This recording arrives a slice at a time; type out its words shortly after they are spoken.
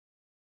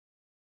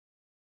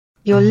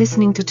You're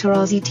listening to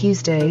Tarazi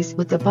Tuesdays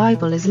with the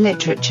Bible as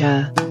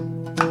Literature.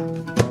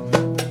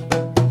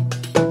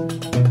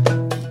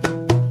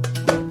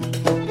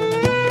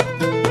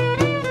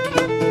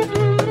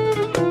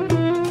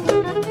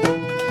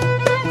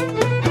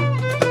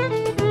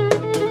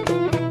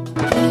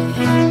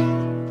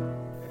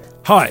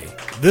 Hi,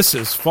 this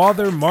is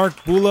Father Mark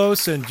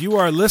Boulos, and you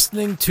are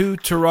listening to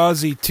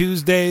Tarazi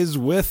Tuesdays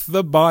with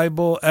the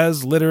Bible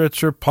as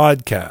Literature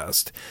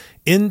podcast.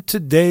 In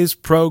today's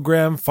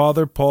program,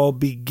 Father Paul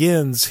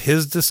begins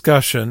his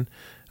discussion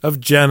of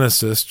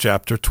Genesis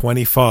chapter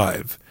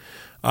 25.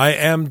 I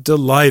am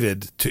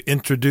delighted to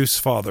introduce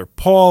Father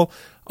Paul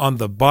on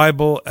the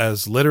Bible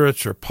as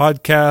Literature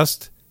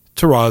podcast,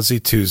 Tarazi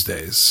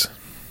Tuesdays.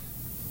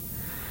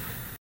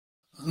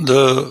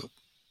 The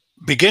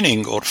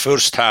beginning or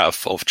first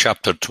half of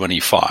chapter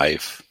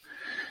 25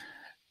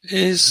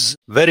 is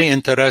very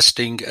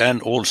interesting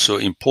and also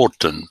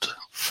important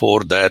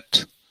for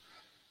that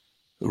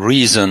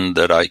reason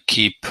that I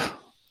keep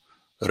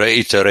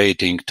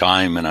reiterating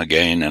time and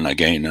again and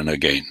again and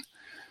again.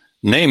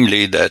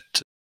 Namely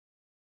that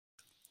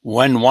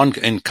when one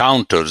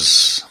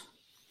encounters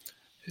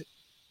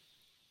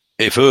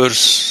a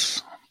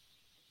verse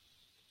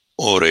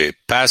or a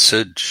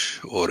passage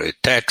or a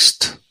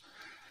text,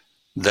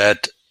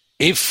 that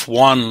if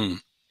one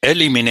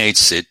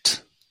eliminates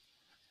it,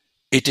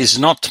 it is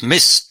not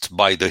missed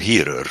by the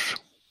hearer.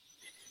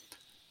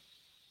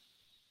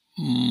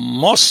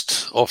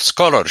 Most of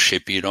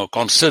scholarship,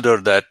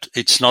 consider that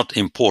it's not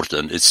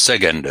important, it's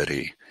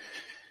secondary.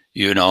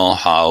 You know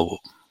how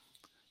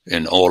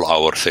in all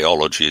our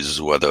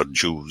theologies, whether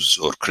Jews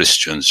or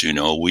Christians,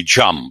 we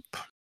jump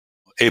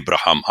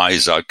Abraham,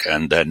 Isaac,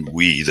 and then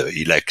we, the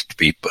elect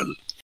people.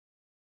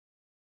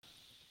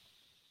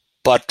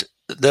 But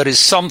there is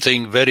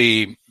something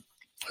very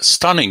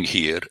stunning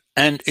here,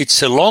 and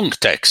it's a long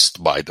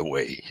text, by the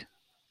way.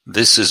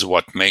 This is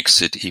what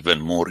makes it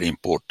even more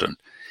important.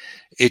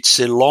 It's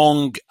a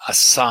long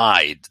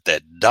aside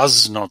that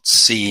does not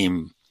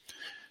seem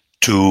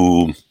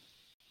to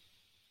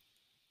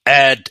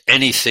add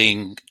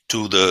anything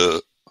to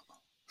the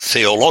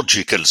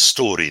theological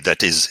story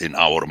that is in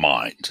our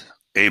mind.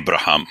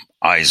 Abraham,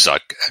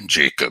 Isaac, and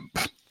Jacob.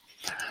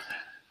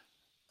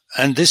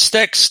 And this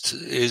text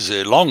is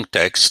a long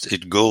text.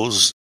 It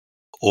goes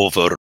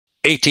over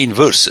 18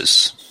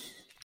 verses.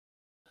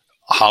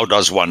 How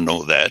does one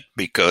know that?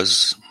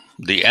 Because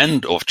the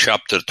end of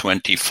chapter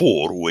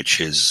 24, which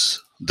is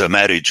the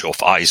marriage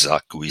of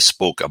Isaac, we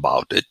spoke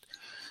about it,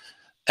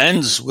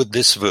 ends with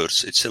this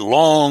verse. It's a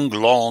long,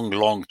 long,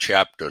 long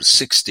chapter,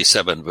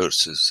 67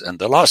 verses. And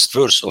the last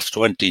verse of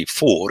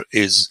 24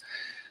 is,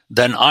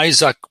 "Then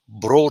Isaac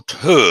brought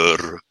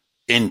her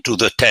into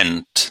the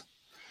tent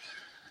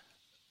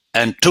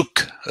and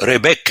took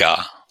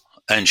Rebekah,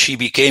 and she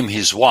became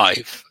his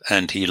wife,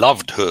 and he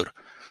loved her.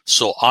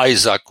 So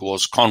Isaac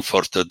was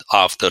comforted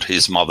after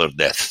his mother's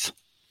death."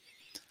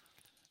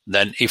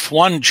 Then if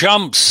one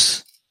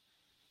jumps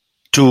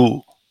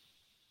to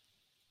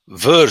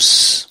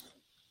verse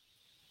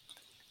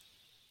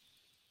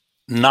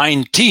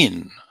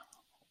 19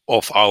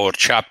 of our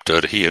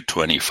chapter here,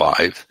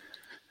 25,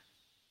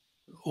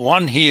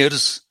 one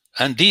hears,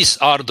 "And these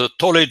are the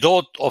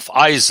Toledot of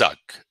Isaac,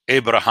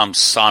 Abraham's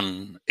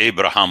son.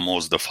 Abraham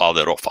was the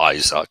father of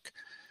Isaac."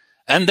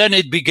 And then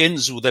it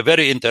begins with a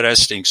very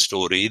interesting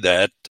story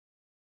that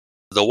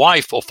the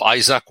wife of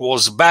Isaac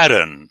was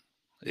barren,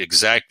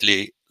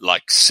 exactly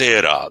like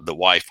Sarah, the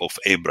wife of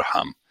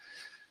Abraham.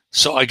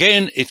 So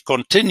again, it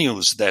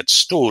continues that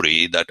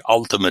story that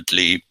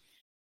ultimately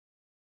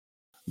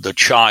the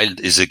child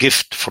is a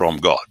gift from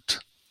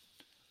God.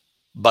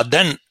 But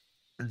then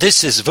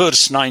this is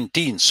verse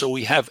 19, so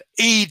we have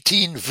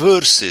 18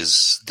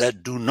 verses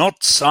that do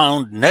not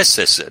sound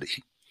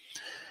necessary.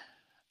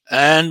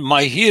 And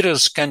my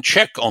hearers can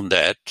check on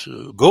that.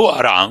 Go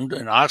around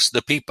and ask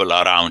the people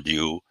around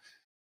you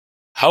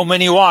how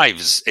many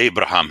wives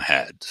Abraham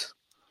had.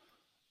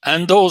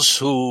 And those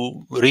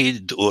who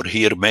read or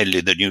hear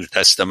mainly the New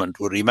Testament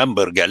will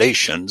remember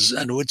Galatians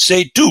and would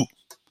say 2.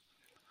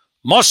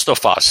 Most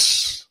of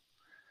us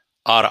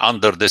are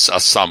under this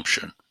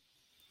assumption.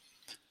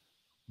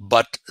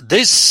 But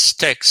this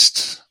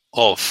text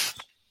of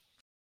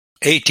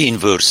 18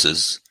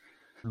 verses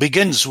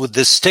begins with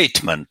this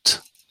statement.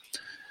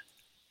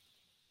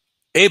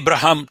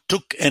 Abraham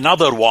took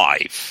another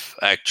wife.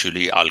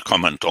 Actually, I'll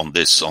comment on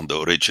this on the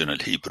original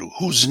Hebrew,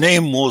 whose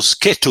name was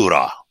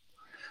Keturah.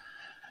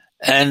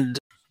 And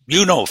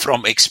you know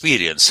from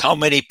experience how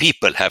many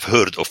people have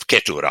heard of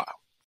Keturah.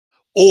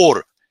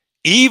 Or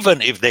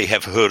even if they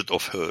have heard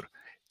of her,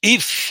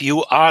 if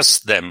you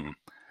ask them,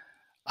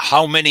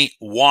 how many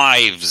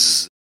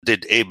wives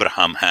did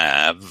Abraham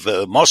have?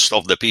 Most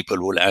of the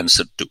people will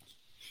answer 2.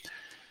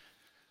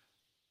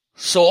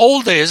 So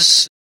all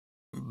this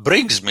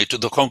brings me to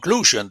the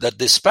conclusion that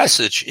this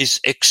passage is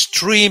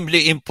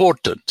extremely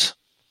important.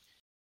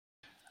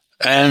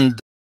 And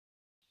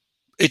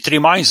it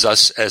reminds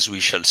us, as we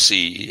shall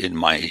see in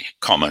my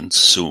comments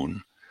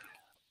soon,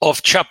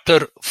 of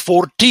chapter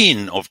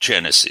 14 of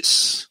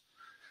Genesis,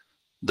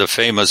 the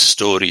famous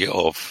story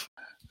of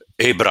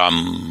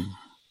Abraham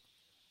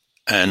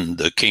and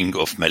the king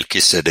of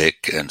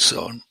Melchizedek and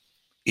so on.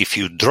 If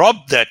you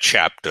drop that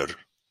chapter,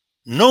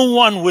 no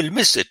one will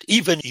miss it.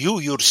 Even you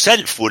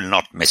yourself will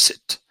not miss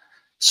it.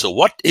 So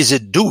what is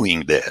it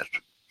doing there?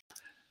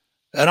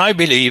 And I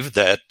believe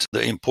that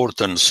the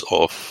importance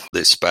of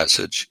this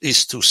passage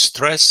is to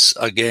stress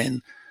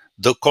again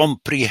the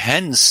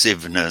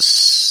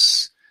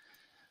comprehensiveness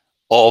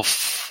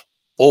of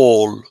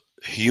all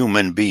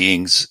human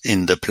beings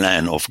in the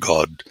plan of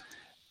God.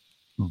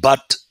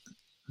 But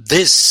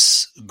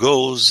this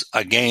goes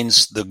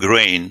against the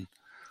grain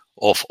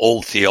of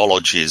all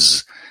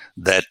theologies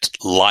that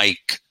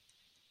like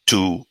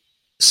to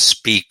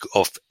speak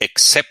of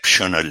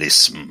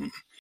exceptionalism.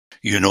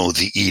 You know,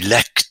 the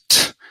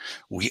elect,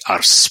 we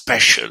are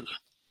special.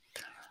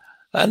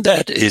 And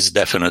that is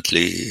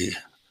definitely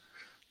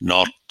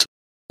not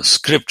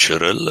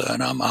scriptural,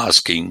 and I'm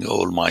asking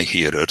all my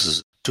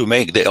hearers to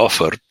make the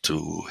effort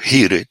to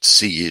hear it,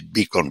 see it,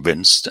 be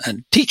convinced,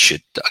 and teach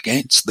it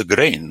against the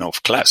grain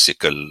of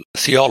classical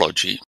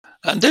theology.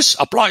 And this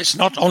applies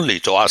not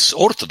only to us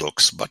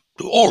Orthodox, but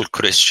to all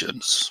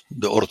Christians.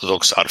 The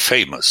Orthodox are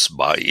famous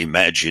by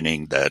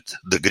imagining that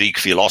the Greek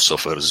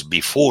philosophers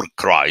before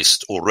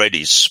Christ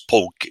already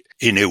spoke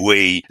in a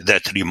way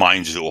that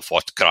reminds you of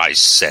what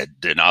Christ said.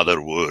 In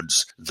other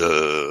words,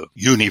 the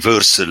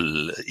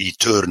universal,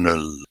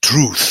 eternal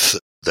truth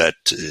that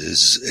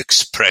is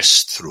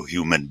expressed through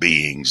human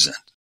beings.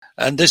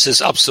 And this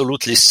is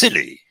absolutely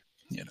silly,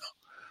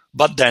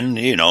 But then,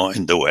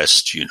 in the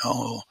West,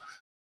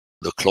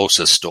 the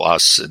closest to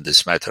us in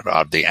this matter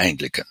are the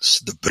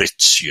Anglicans, the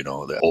Brits,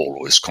 they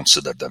always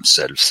consider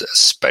themselves as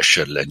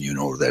special, and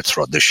their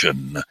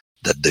tradition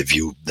that they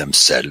view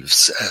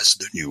themselves as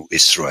the new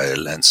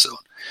Israel and so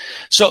on.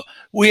 So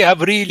we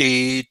have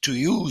really to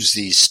use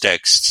these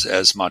texts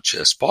as much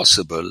as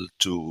possible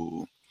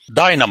to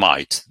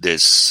dynamite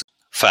this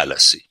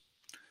fallacy.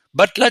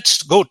 But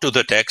let's go to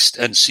the text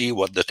and see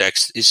what the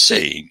text is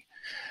saying.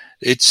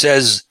 It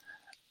says,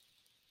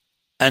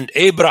 "And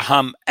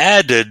Abraham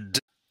added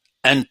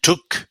and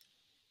took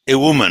a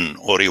woman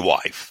or a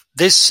wife."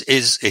 This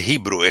is a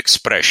Hebrew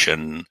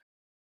expression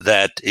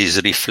that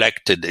is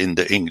reflected in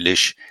the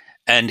English,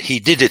 and he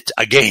did it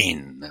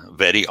again.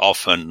 Very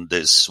often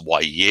this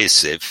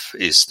Vayesef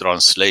is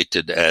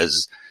translated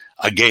as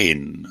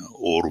again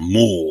or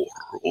more,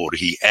 or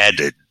he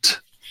added.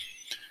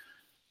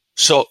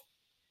 So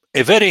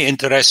a very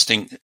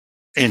interesting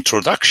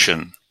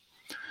introduction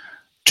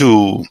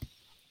to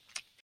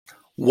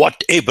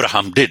what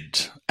Abraham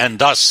did, and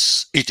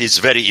thus it is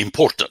very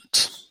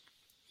important.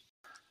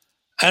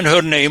 And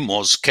her name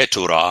was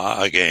Keturah,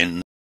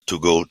 again, to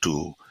go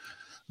to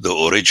the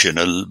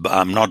original.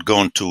 I'm not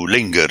going to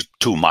linger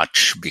too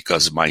much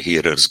because my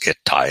hearers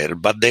get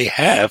tired, but they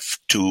have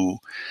to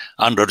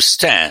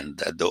understand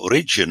that the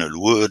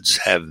original words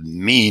have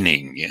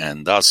meaning,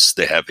 and thus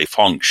they have a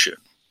function.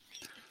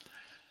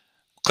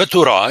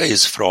 Keturah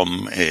is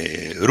from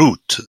a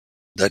root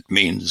that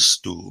means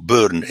to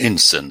burn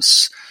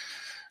incense.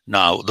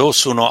 Now,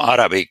 those who know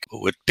Arabic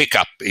would pick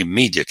up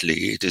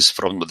immediately it is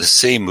from the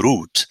same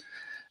root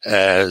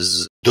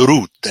as the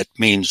root that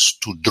means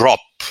to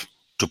drop,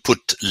 to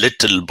put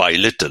little by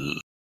little.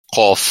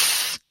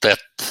 Qaf, tet,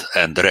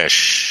 and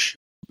resh.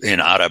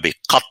 In Arabic,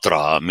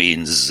 qatra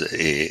means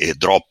a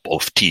drop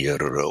of tear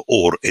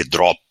or a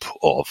drop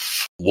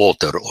of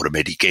water or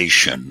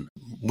medication.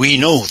 We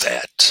know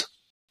that.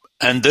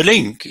 And the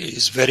link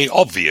is very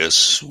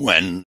obvious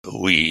when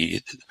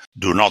we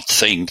do not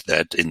think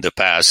that in the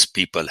past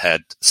people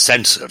had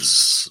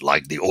censers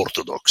like the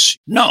Orthodox.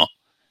 No,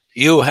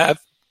 you have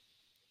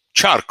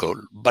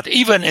charcoal, but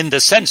even in the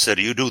censer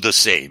you do the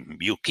same.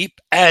 You keep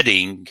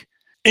adding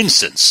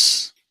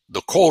incense.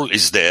 The coal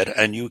is there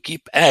and you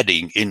keep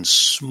adding in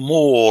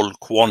small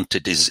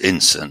quantities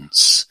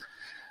incense.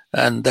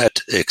 And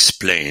that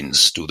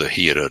explains to the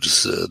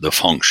hearers the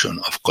function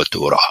of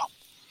Keturah.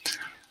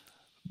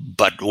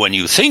 But when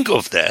you think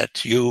of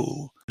that,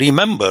 you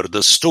remember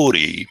the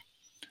story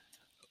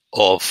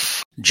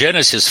of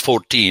Genesis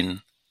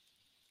 14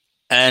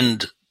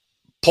 and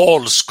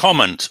Paul's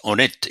comment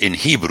on it in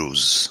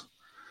Hebrews,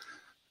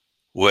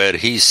 where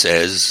he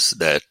says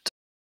that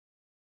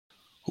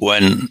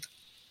when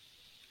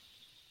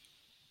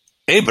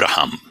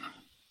Abraham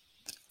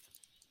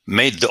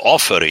made the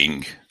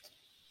offering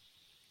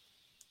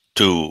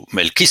to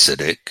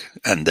Melchizedek,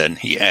 and then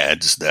he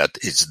adds that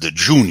it's the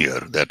junior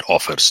that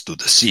offers to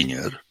the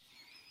senior,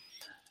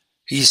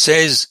 he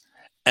says,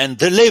 and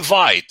the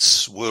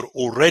Levites were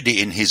already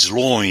in his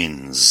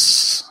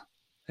loins.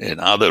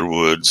 In other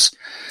words,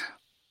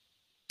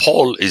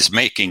 Paul is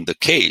making the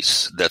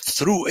case that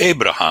through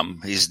Abraham,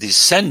 his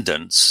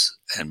descendants,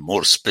 and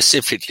more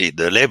specifically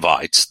the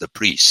Levites, the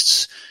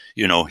priests,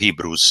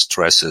 Hebrews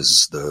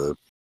stresses the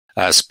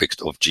aspect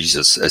of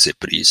Jesus as a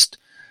priest,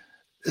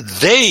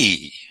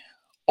 they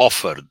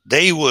offered,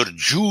 they were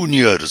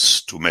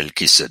juniors to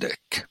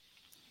Melchizedek.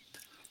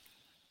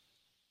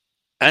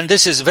 And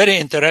this is very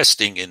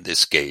interesting in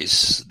this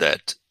case,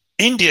 that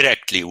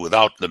indirectly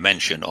without the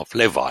mention of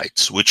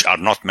Levites, which are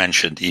not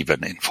mentioned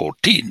even in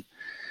 14.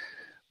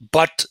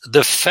 But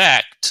the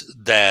fact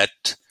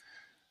that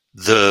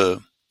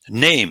the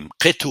name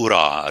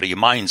Keturah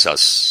reminds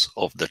us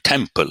of the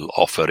temple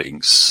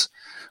offerings,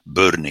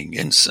 burning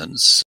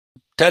incense,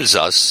 tells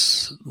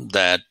us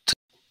that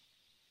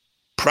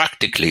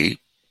practically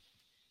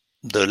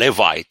the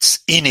Levites,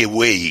 in a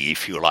way,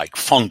 if you like,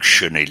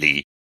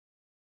 functionally,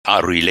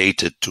 are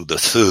related to the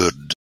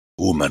third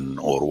woman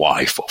or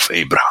wife of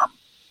Abraham.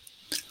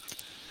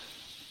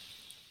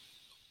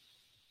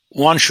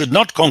 One should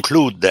not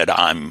conclude that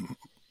I'm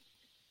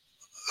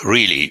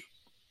really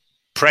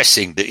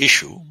pressing the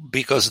issue,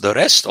 because the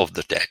rest of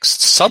the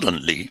text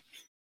suddenly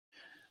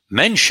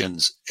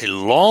mentions a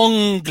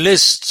long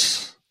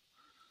list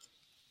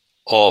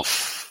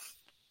of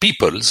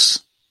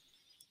peoples,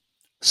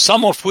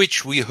 some of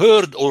which we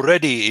heard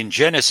already in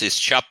Genesis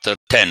chapter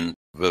 10,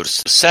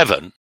 verse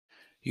 7.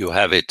 You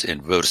have it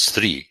in verse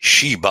 3,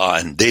 Sheba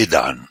and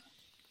Dedan,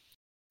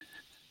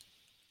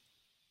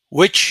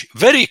 which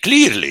very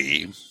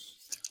clearly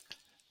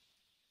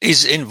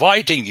is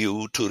inviting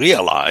you to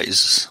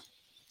realize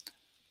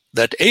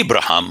that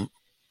Abraham,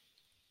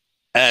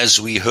 as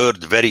we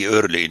heard very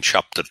early in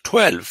chapter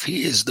 12,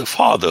 he is the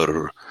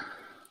father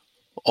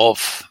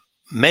of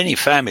many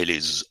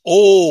families,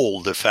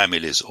 all the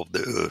families of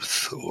the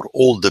earth, or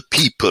all the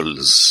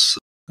peoples,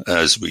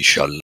 as we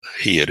shall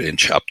hear in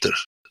chapter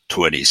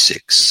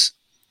 26.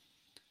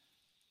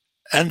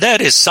 And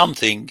that is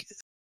something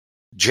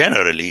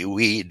generally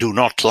we do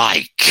not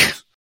like,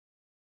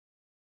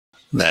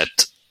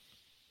 that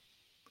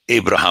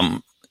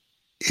Abraham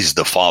is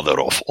the father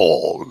of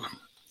all.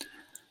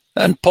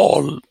 And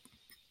Paul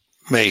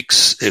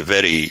makes a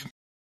very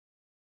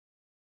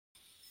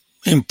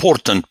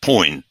important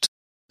point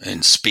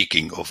in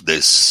speaking of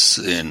this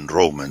in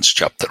Romans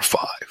chapter 5.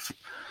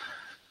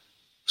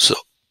 So,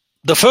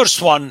 the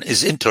first one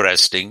is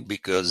interesting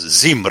because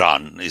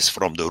Zimran is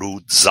from the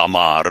root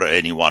Zamar.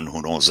 Anyone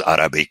who knows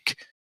Arabic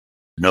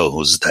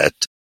knows that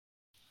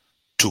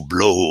to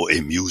blow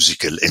a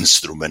musical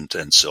instrument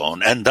and so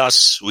on. And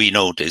thus we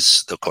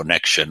notice the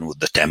connection with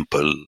the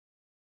temple.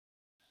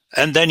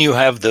 And then you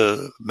have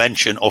the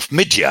mention of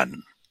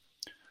Midian,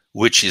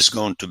 which is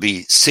going to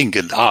be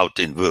singled out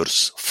in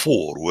verse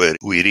 4, where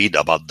we read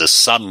about the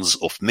sons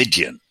of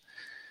Midian.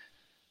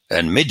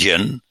 And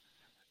Midian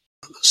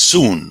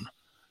soon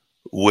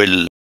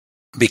will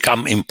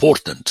become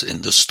important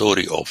in the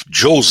story of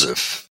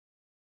Joseph,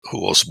 who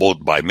was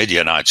bought by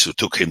Midianites who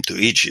took him to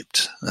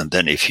Egypt. And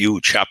then a few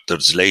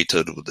chapters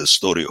later, with the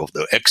story of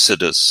the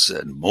Exodus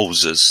and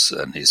Moses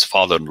and his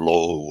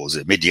father-in-law, who was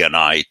a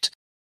Midianite.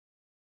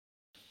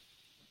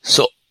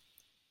 So,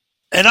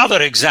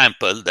 another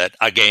example that,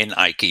 again,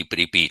 I keep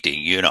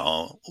repeating,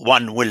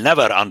 one will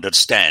never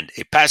understand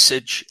a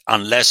passage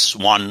unless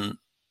one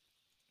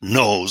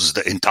knows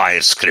the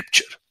entire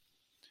scripture.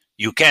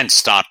 You can't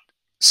start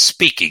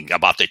speaking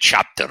about a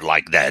chapter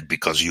like that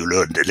because you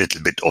learned a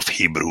little bit of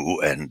Hebrew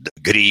and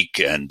Greek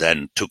and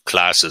then took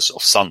classes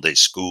of Sunday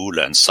school,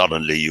 and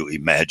suddenly you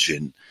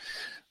imagine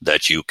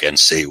that you can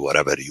say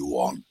whatever you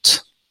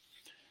want.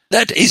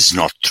 That is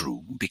not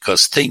true,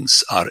 because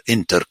things are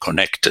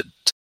interconnected.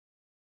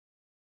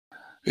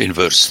 In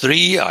verse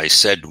 3, I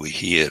said we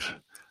hear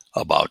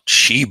about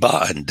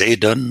Sheba and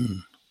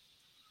Dedan.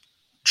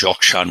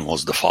 Jokshan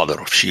was the father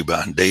of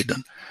Sheba and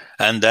Dedan.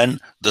 And then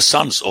the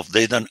sons of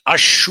Dedan,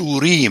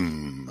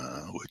 Ashurim,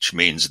 which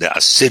means the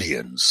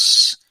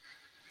Assyrians.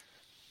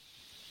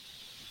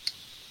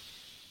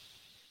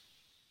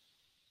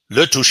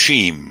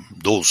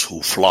 Letushim, those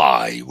who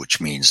fly, which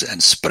means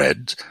and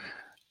spread.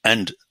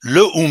 And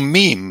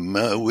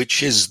Leumim,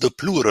 which is the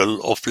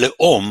plural of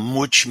Leom,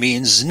 which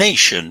means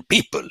nation,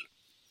 people.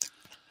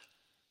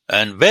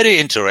 And very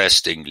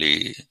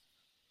interestingly,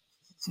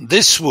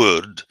 this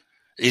word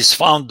is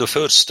found the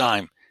first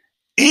time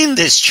in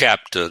this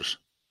chapter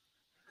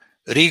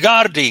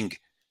regarding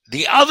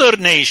the other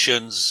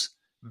nations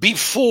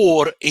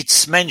before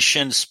it's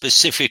mentioned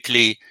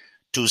specifically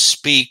to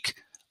speak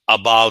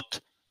about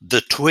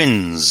the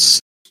twins,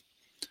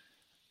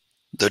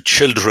 the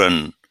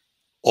children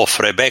of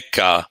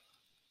Rebekah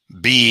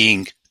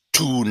being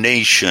two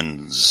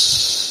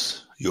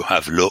nations. You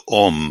have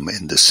Leom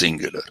in the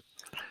singular.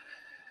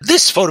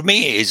 This for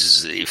me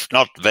is, if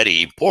not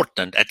very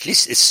important, at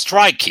least is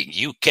striking.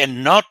 You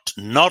cannot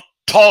not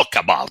talk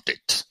about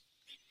it.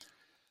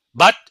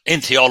 But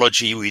in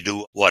theology we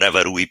do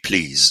whatever we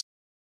please,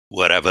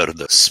 wherever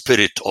the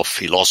spirit of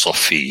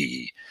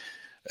philosophy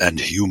and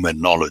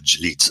human knowledge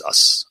leads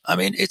us. I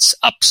mean, it's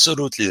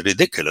absolutely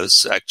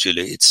ridiculous.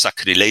 Actually, it's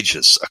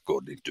sacrilegious,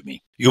 according to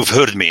me. You've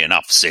heard me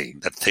enough saying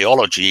that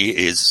theology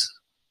is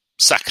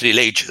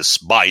sacrilegious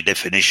by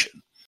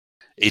definition.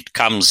 It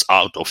comes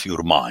out of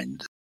your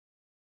mind.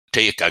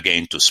 Take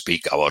again to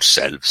speak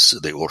ourselves,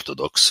 the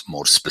Orthodox,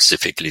 more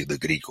specifically the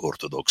Greek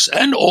Orthodox,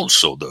 and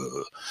also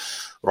the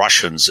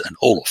Russians and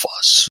all of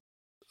us,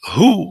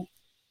 who,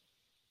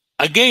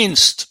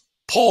 against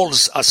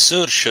Paul's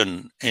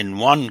assertion in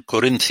 1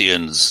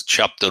 Corinthians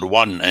chapter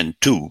 1 and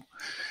 2,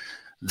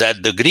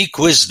 that the Greek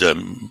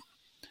wisdom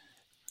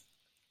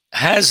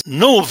has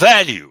no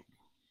value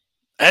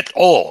at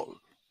all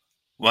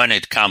when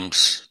it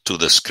comes to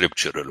the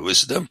scriptural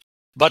wisdom.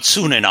 But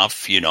soon enough,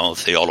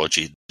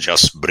 theology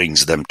just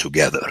brings them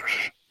together.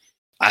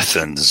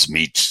 Athens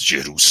meets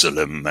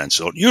Jerusalem and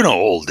so on.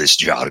 All this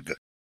jargon.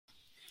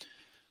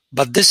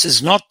 But this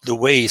is not the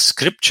way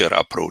Scripture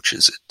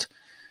approaches it.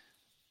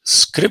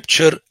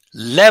 Scripture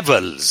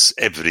levels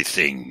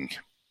everything.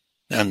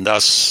 And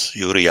thus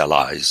you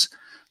realize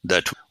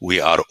that we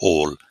are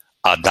all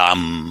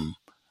Adam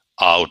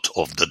out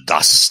of the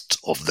dust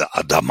of the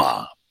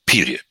Adamah,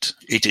 period.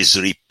 It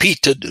is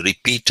repeated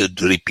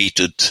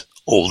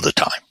all the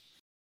time.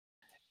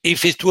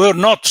 If it were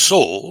not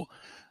so,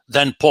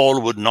 then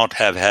Paul would not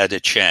have had a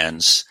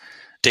chance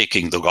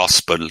taking the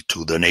gospel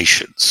to the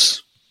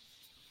nations.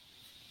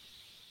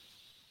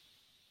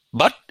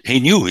 But he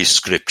knew his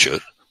scripture,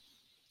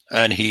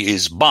 and he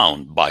is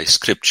bound by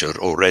scripture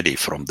already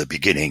from the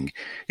beginning.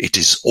 It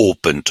is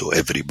open to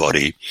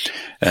everybody,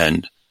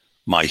 and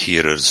my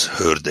hearers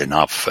heard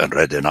enough and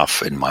read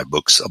enough in my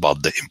books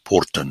about the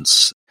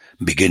importance,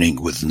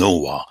 beginning with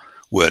Noah,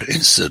 where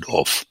instead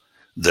of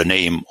the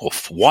name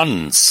of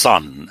one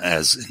son,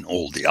 as in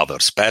all the other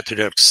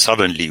patriarchs,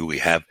 suddenly we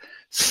have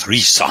 3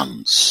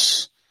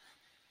 sons,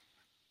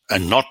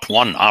 and not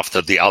one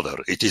after the other.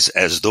 It is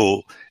as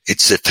though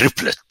it's a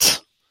triplet.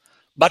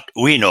 But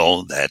we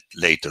know that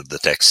later the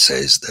text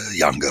says the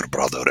younger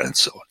brother and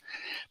so on.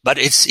 But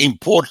it's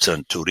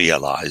important to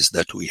realize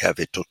that we have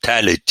a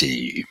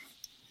totality.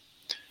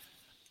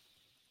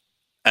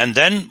 And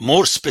then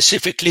more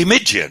specifically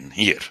Midian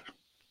here,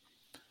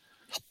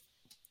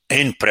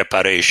 in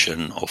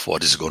preparation of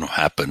what is going to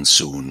happen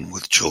soon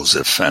with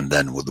Joseph and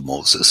then with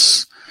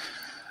Moses.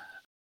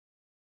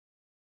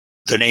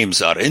 The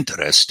names are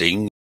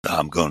interesting.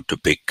 I'm going to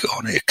pick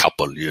on a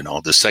couple,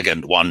 The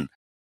second one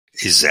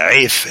is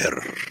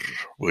Efer,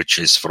 which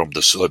is from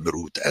the same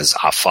root as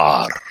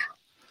Afar.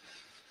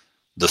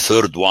 The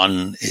third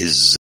one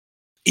is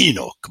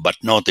Enoch, but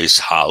notice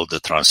how the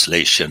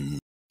translation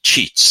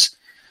cheats.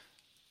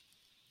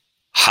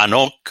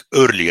 Hanok,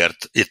 earlier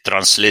it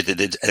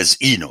translated it as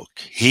Enoch.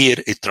 Here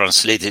it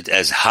translated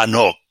as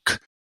Hanok,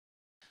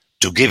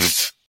 to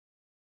give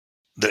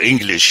the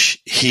English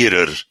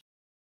hearer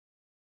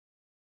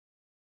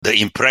the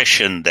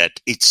impression that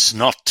it's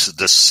not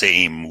the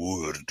same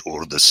word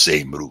or the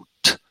same root.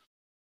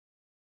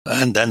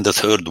 And then the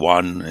third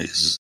one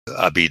is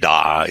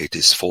Abidah. It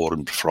is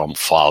formed from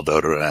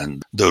father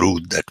and the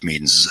root that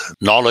means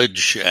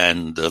knowledge.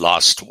 And the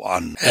last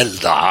one,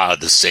 Eldah,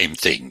 the same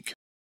thing.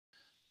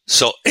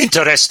 So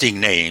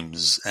interesting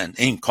names and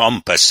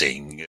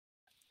encompassing.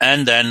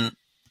 And then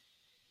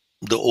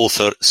the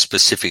author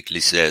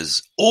specifically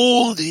says,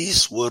 all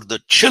these were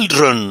the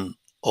children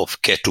of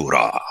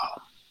Keturah,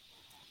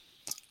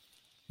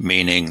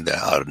 meaning they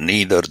are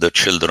neither the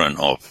children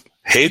of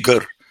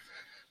Hagar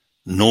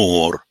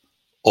nor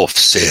of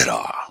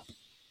Sarah.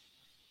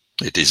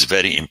 It is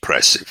very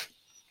impressive.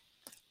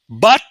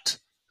 But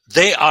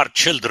they are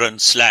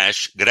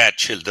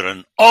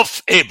children/grandchildren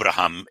of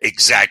Abraham,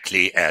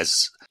 exactly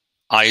as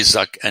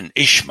Isaac and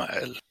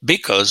Ishmael,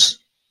 because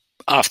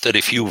after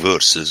a few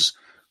verses,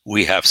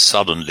 we have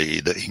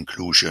suddenly the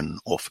inclusion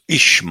of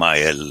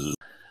Ishmael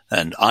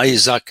and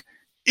Isaac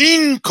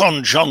in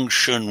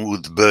conjunction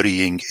with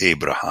burying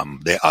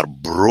Abraham. They are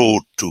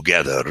brought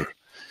together,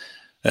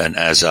 and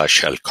as I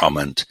shall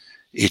comment,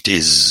 it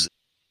is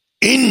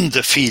in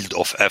the field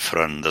of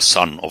Ephron, the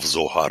son of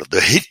Zohar,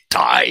 the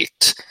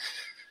Hittite,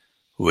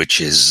 which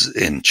is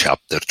in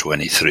chapter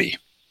 23.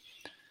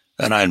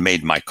 And I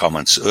made my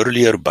comments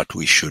earlier, but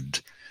we should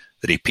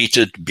repeat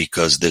it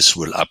because this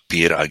will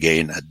appear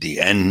again at the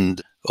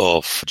end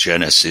of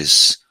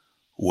Genesis,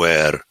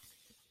 where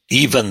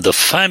even the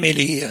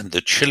family and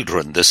the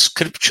children, the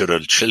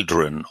scriptural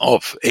children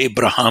of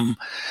Abraham,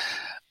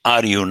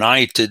 are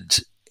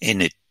united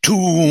in a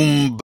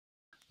tomb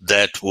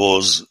that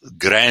was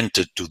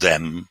granted to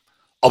them.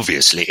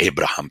 Obviously,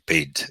 Abraham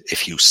paid a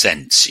few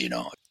cents,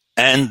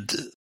 And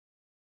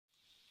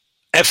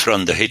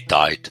Ephron the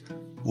Hittite,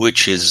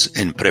 which is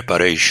in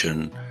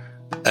preparation,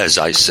 as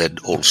I said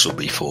also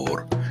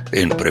before,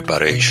 in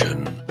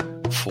preparation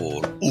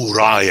for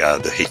Uriah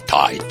the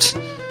Hittite,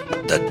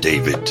 that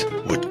David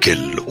would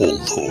kill,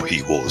 although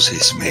he was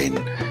his main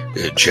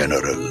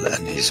general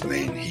and his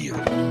main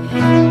hero.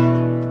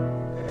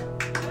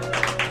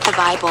 The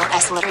Bible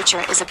as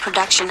Literature is a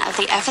production of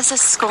the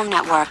Ephesus School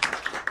Network.